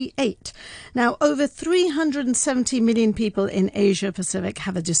8. Now, over 370 million people in Asia Pacific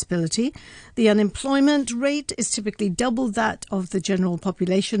have a disability. The unemployment rate is typically double that of the general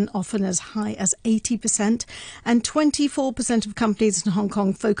population, often as high as 80%. And 24% of companies in Hong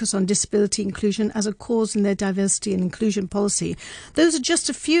Kong focus on disability inclusion as a cause in their diversity and inclusion policy. Those are just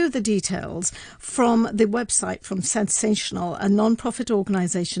a few of the details from the website from Sensational, a non-profit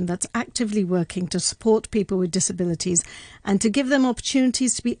organisation that's actively working to support people with disabilities and to give them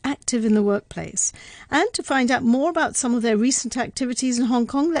opportunities to be active in the workplace. And to find out more about some of their recent activities in Hong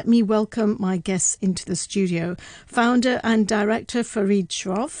Kong, let me welcome my guests into the studio. Founder and Director Farid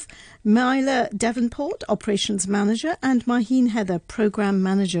Shroff, Myla Devonport, Operations Manager, and Maheen Heather, Program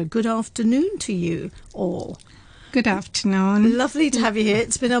Manager. Good afternoon to you all. Good afternoon. Lovely to have you here.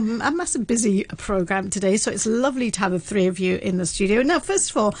 It's been a massive busy program today, so it's lovely to have the three of you in the studio. Now,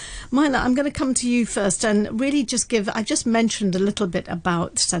 first of all, Myla, I'm going to come to you first and really just I just mentioned a little bit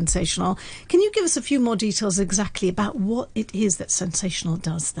about Sensational. Can you give us a few more details exactly about what it is that Sensational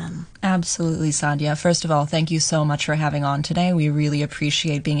does then? Absolutely, Sadia. First of all, thank you so much for having on today. We really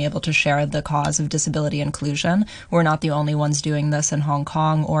appreciate being able to share the cause of disability inclusion. We're not the only ones doing this in Hong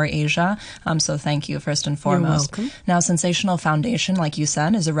Kong or Asia, so thank you first and foremost. You're welcome. Now, Sensational Foundation, like you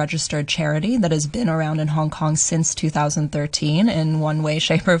said, is a registered charity that has been around in Hong Kong since 2013 in one way,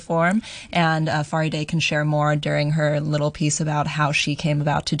 shape, or form. And Faride can share more during her little piece about how she came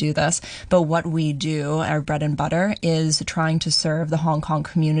about to do this. But what we do, our bread and butter, is trying to serve the Hong Kong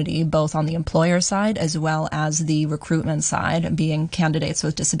community, both on the employer side as well as the recruitment side, being candidates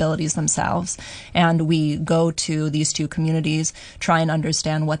with disabilities themselves. And we go to these two communities, try and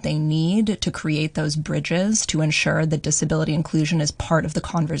understand what they need to create those bridges to ensure that disability inclusion is part of the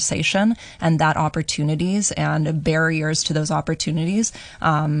conversation, and that opportunities and barriers to those opportunities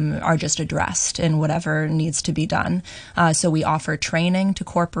are just addressed in whatever needs to be done. So we offer training to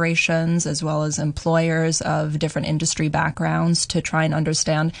corporations as well as employers of different industry backgrounds to try and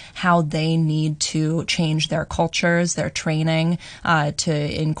understand how they need to change their cultures, their training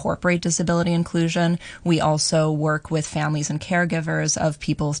to incorporate disability inclusion. We also work with families and caregivers of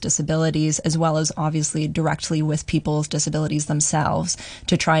people's disabilities, as well as obviously directly with people's disabilities themselves,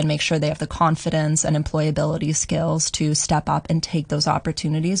 to try and make sure they have the confidence and employability skills to step up and take those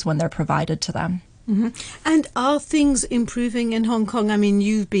opportunities when they're provided to them. Mm-hmm. And are things improving in Hong Kong? I mean,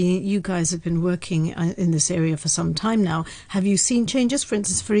 you guys have been working in this area for some time now. Have you seen changes? For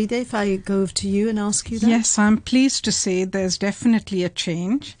instance, Faride, if I go to you and ask you that. Yes, I'm pleased to say there's definitely a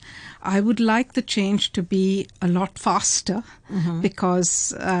change. I would like the change to be a lot faster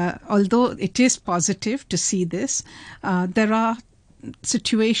because although it is positive to see this, there are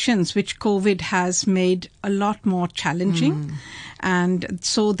situations which COVID has made a lot more challenging. And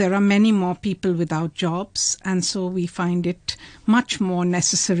so there are many more people without jobs. And so we find it much more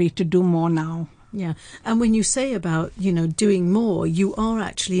necessary to do more now. Yeah. And when you say about, doing more, you are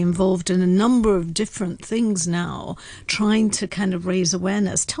actually involved in a number of different things now, trying to kind of raise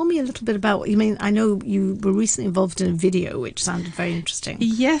awareness. Tell me a little bit about what you mean. I know you were recently involved in a video, which sounded very interesting.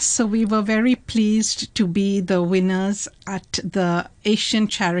 Yes. So we were very pleased to be the winners at the Asian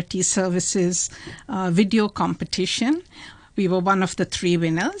Charity Services video competition. We were one of the 3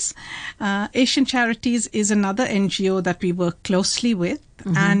 winners. Asian Charities is another NGO that we work closely with.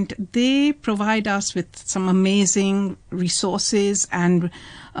 And they provide us with some amazing resources and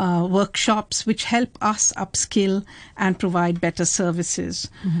workshops which help us upskill and provide better services.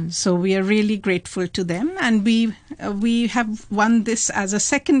 So we are really grateful to them. And we have won this as a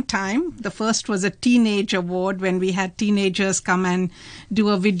second time. The first was a teenage award when we had teenagers come and do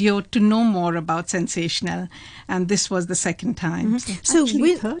a video to know more about Sensational. And this was the second time. So,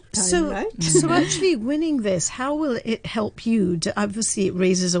 third time, right? So actually winning this, how will it help you? Obviously, it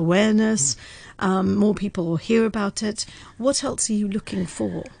raises awareness. More people will hear about it. What else are you looking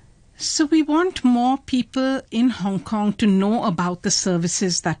for? So we want more people in Hong Kong to know about the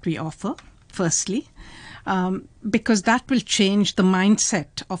services that we offer, firstly. Because that will change the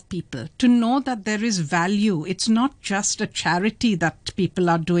mindset of people, to know that there is value. It's not just a charity that people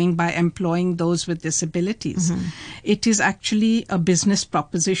are doing by employing those with disabilities. It is actually a business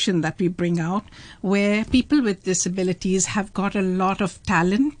proposition that we bring out, where people with disabilities have got a lot of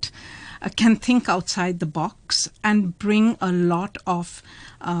talent, can think outside the box and bring a lot of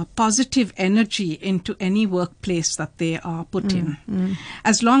positive energy into any workplace that they are put in.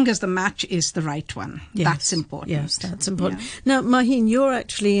 As long as the match is the right one. Yes. That's important. Yes, that's important. Yeah. Now, Maheen, you're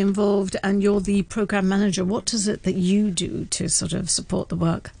actually involved and you're the program manager. What is it that you do to sort of support the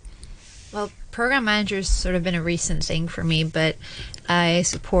work? Well, program manager has sort of been a recent thing for me, but I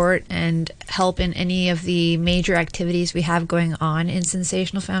support and help in any of the major activities we have going on in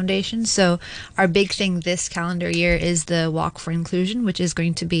Sensational Foundation. So our big thing this calendar year is the Walk for Inclusion, which is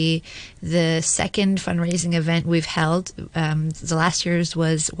going to be the second fundraising event we've held. The last year's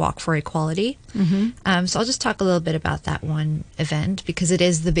was Walk for Equality. Mm-hmm. So I'll just talk a little bit about that one event because it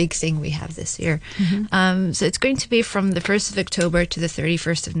is the big thing we have this year. Mm-hmm. So it's going to be from the 1st of October to the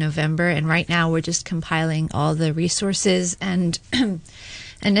 31st of November. And right now we're just compiling all the resources and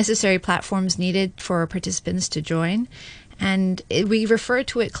necessary platforms needed for participants to join. And we refer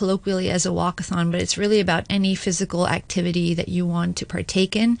to it colloquially as a walkathon, but it's really about any physical activity that you want to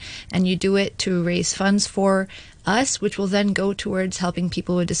partake in, and you do it to raise funds for us, which will then go towards helping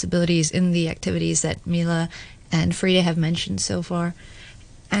people with disabilities in the activities that Mila and Frida have mentioned so far.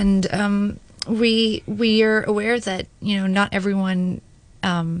 And we are aware that, you know, not everyone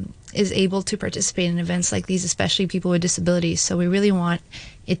is able to participate in events like these, especially people with disabilities. So we really want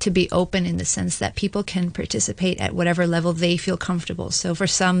it to be open in the sense that people can participate at whatever level they feel comfortable. So for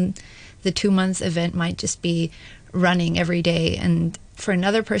some, the 2-month event might just be running every day. And for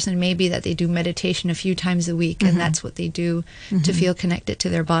another person, maybe that they do meditation a few times a week, and that's what they do to feel connected to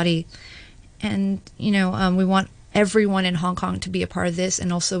their body. And, you know, we want everyone in Hong Kong to be a part of this,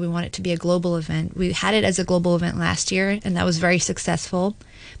 and also we want it to be a global event. We had it as a global event last year, and that was very successful.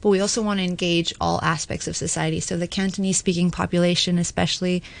 But we also want to engage all aspects of society, so the Cantonese-speaking population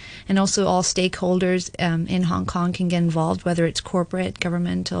especially, and also all stakeholders in Hong Kong can get involved, whether it's corporate,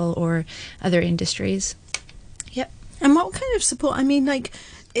 governmental, or other industries. Yep. And what kind of support? I mean, like,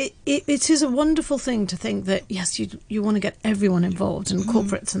 it is a wonderful thing to think that, yes, you want to get everyone involved and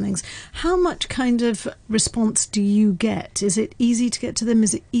corporates and things. How much kind of response do you get? Is it easy to get to them?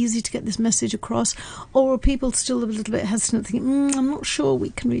 Is it easy to get this message across? Or are people still a little bit hesitant, thinking, I'm not sure we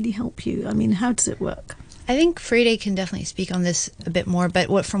can really help you? I mean, how does it work? I think Frida can definitely speak on this a bit more,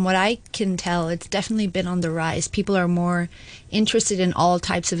 but from what I can tell, it's definitely been on the rise. People are more interested in all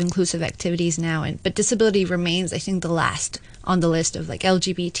types of inclusive activities now, but disability remains, I think, the last on the list of like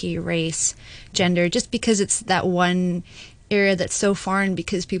LGBT, race, gender, just because it's that one area that's so foreign,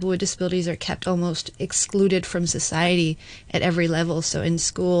 because people with disabilities are kept almost excluded from society at every level. So in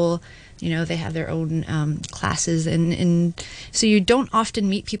school, you know, they have their own classes, and so you don't often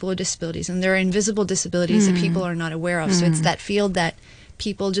meet people with disabilities, and there are invisible disabilities that people are not aware of. So it's that field that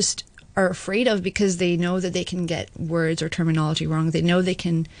people just are afraid of because they know that they can get words or terminology wrong. They know they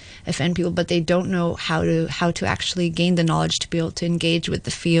can offend people, but they don't know how to actually gain the knowledge to be able to engage with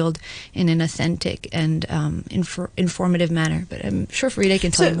the field in an authentic and informative manner. But I'm sure Frida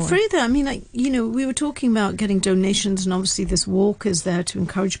can tell you more. So Frida, I mean, like, you know, we were talking about getting donations, and obviously this walk is there to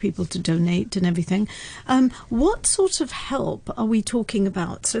encourage people to donate and everything. What sort of help are we talking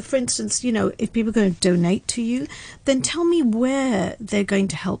about? So, for instance, you know, if people are going to donate to you, then tell me where they're going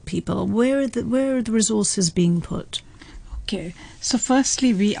to help people. Where are the resources being put? Okay, so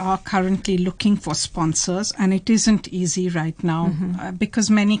firstly, we are currently looking for sponsors, and it isn't easy right now because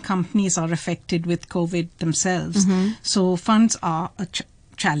many companies are affected with COVID themselves. So funds are a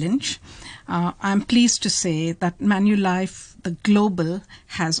challenge. I'm pleased to say that Manulife, the Global,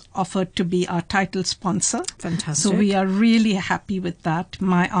 has offered to be our title sponsor. Fantastic. So we are really happy with that.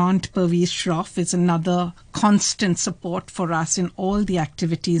 My aunt, Pervez Shroff, is another constant support for us in all the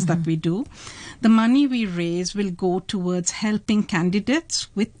activities that we do. The money we raise will go towards helping candidates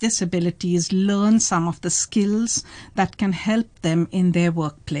with disabilities learn some of the skills that can help them in their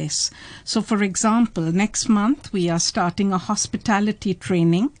workplace. So, for example, next month we are starting a hospitality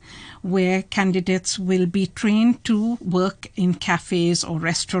training where candidates will be trained to work in cafes or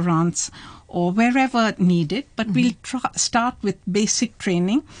restaurants or wherever needed, but we'll start with basic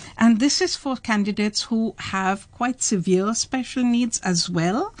training. And this is for candidates who have quite severe special needs as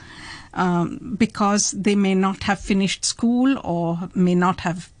well, because they may not have finished school or may not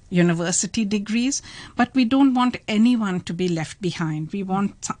have university degrees, but we don't want anyone to be left behind. We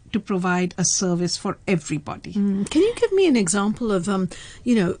want to provide a service for everybody. Can you give me an example of,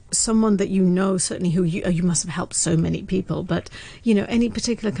 you know, someone that you know, certainly who you must have helped so many people, but, you know, any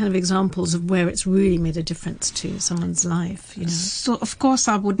particular kind of examples of where it's really made a difference to someone's life? You know? So, of course,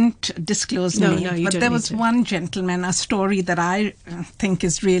 I wouldn't disclose names, but there was one gentleman, a story that I think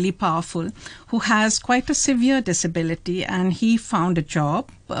is really powerful, who has quite a severe disability, and he found a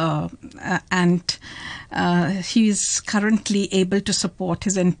job. And he's currently able to support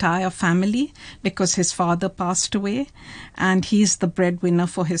his entire family because his father passed away, and he's the breadwinner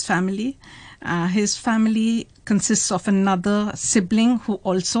for his family. His family consists of another sibling who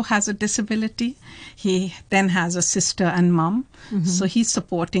also has a disability. He then has a sister and mum. So he's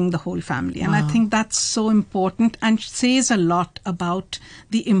supporting the whole family. And I think that's so important and says a lot about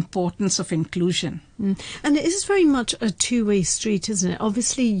the importance of inclusion. And it is very much a two-way street, isn't it?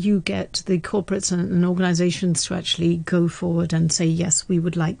 Obviously, you get the corporates and organisations to actually go forward and say, yes, we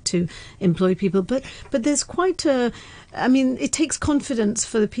would like to employ people. But there's quite a... I mean, it takes confidence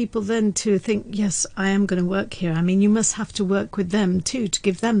for the people then to think, yes, I am going to work here. I mean, you must have to work with them too to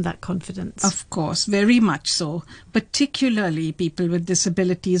give them that confidence. Of course, very much so. Particularly people with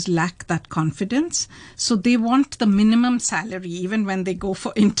disabilities lack that confidence. So they want the minimum salary even when they go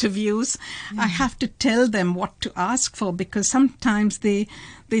for interviews. I have to tell them what to ask for because sometimes they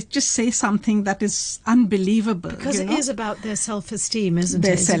just say something that is unbelievable. Because it is about their self-esteem, isn't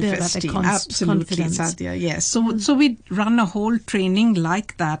their it? self-esteem, absolutely, confidence. Sadia, yes. So we run a whole training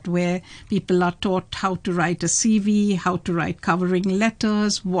like that where people are taught how to write a CV, how to write covering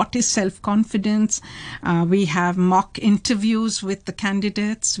letters, what is self-confidence. We have mock interviews with the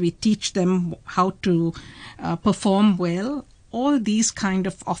candidates. We teach them how to perform well. All these kind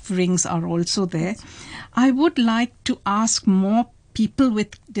of offerings are also there. I would like to ask more people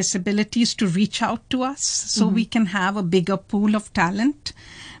with disabilities to reach out to us so we can have a bigger pool of talent,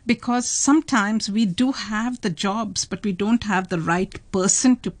 because sometimes we do have the jobs but we don't have the right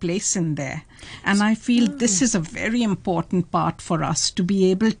person to place in there. And I feel this is a very important part for us to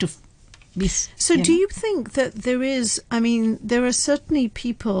be able to be... So do you think that there is, I mean, there are certainly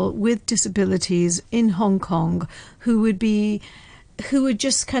people with disabilities in Hong Kong who would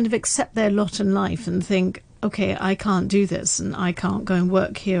just kind of accept their lot in life and think, okay, I can't do this and I can't go and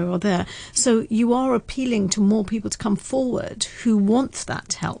work here or there. So you are appealing to more people to come forward who want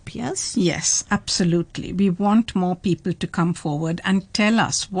that help, yes? Yes, absolutely. We want more people to come forward and tell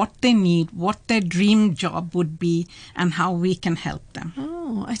us what they need, what their dream job would be, and how we can help them.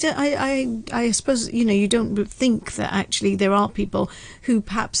 Oh, I suppose, you know, you don't think that actually there are people who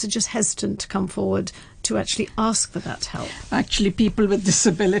perhaps are just hesitant to come forward to actually ask for that help. Actually, people with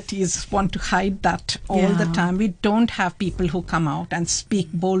disabilities want to hide that all the time. We don't have people who come out and speak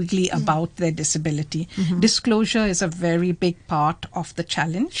boldly about their disability. Disclosure is a very big part of the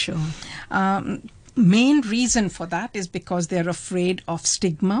challenge. Sure. Main reason for that is because they're afraid of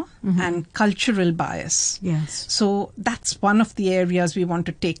stigma and cultural bias. Yes. So that's one of the areas we want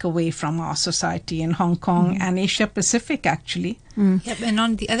to take away from our society in Hong Kong and Asia Pacific, actually. Yep, and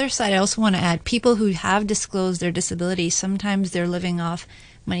on the other side, I also want to add, people who have disclosed their disability, sometimes they're living off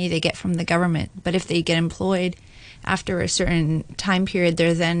money they get from the government. But if they get employed after a certain time period,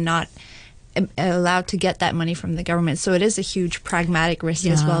 they're then not allowed to get that money from the government. So it is a huge pragmatic risk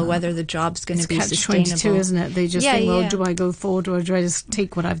as well, whether the job's going to be sustainable. It's catch-22, isn't it? They just think, well, do I go forward or do I just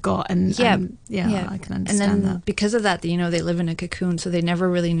take what I've got? And I can understand and then that. Because of that, you know, they live in a cocoon, so they never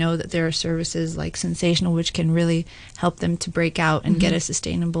really know that there are services like Sensational which can really help them to break out and get a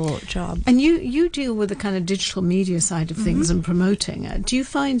sustainable job. And you deal with the kind of digital media side of things and promoting it. Do you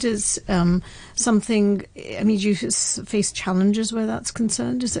find it's something, I mean, do you face challenges where that's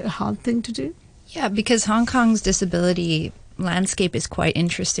concerned? Is it a hard thing to do? Yeah, because Hong Kong's disability landscape is quite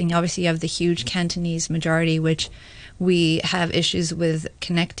interesting. Obviously, you have the huge Cantonese majority, which we have issues with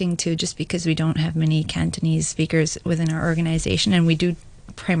connecting to just because we don't have many Cantonese speakers within our organization, and we do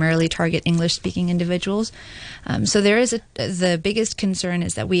primarily target English-speaking individuals. So there is the biggest concern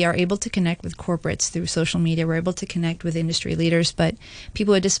is that we are able to connect with corporates through social media. We're able to connect with industry leaders, but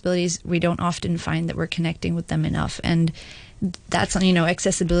people with disabilities, we don't often find that we're connecting with them enough. And that's, you know,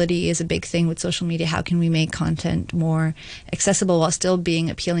 accessibility is a big thing with social media. How can we make content more accessible while still being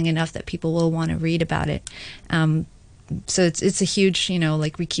appealing enough that people will want to read about it? So it's a huge, you know,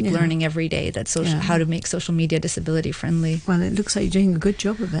 like we keep learning every day that how to make social media disability friendly. Well, it looks like you're doing a good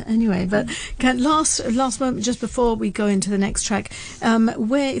job of it anyway. But last moment, just before we go into the next track,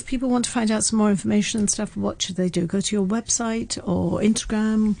 where if people want to find out some more information and stuff, what should they do? Go to your website or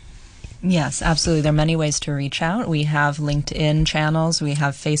Instagram? Yes, absolutely. There are many ways to reach out. We have LinkedIn channels, we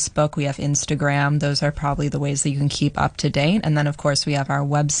have Facebook, we have Instagram. Those are probably the ways that you can keep up to date. And then, of course, we have our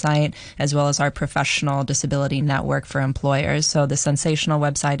website as well as our professional disability network for employers. So the Sensational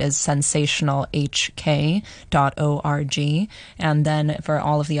website is sensationalhk.org. And then for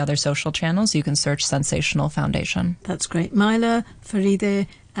all of the other social channels, you can search Sensational Foundation. That's great. Myla, Faride,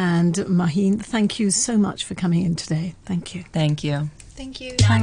 and Maheen, thank you so much for coming in today. Thank you. Thank you. Thank you.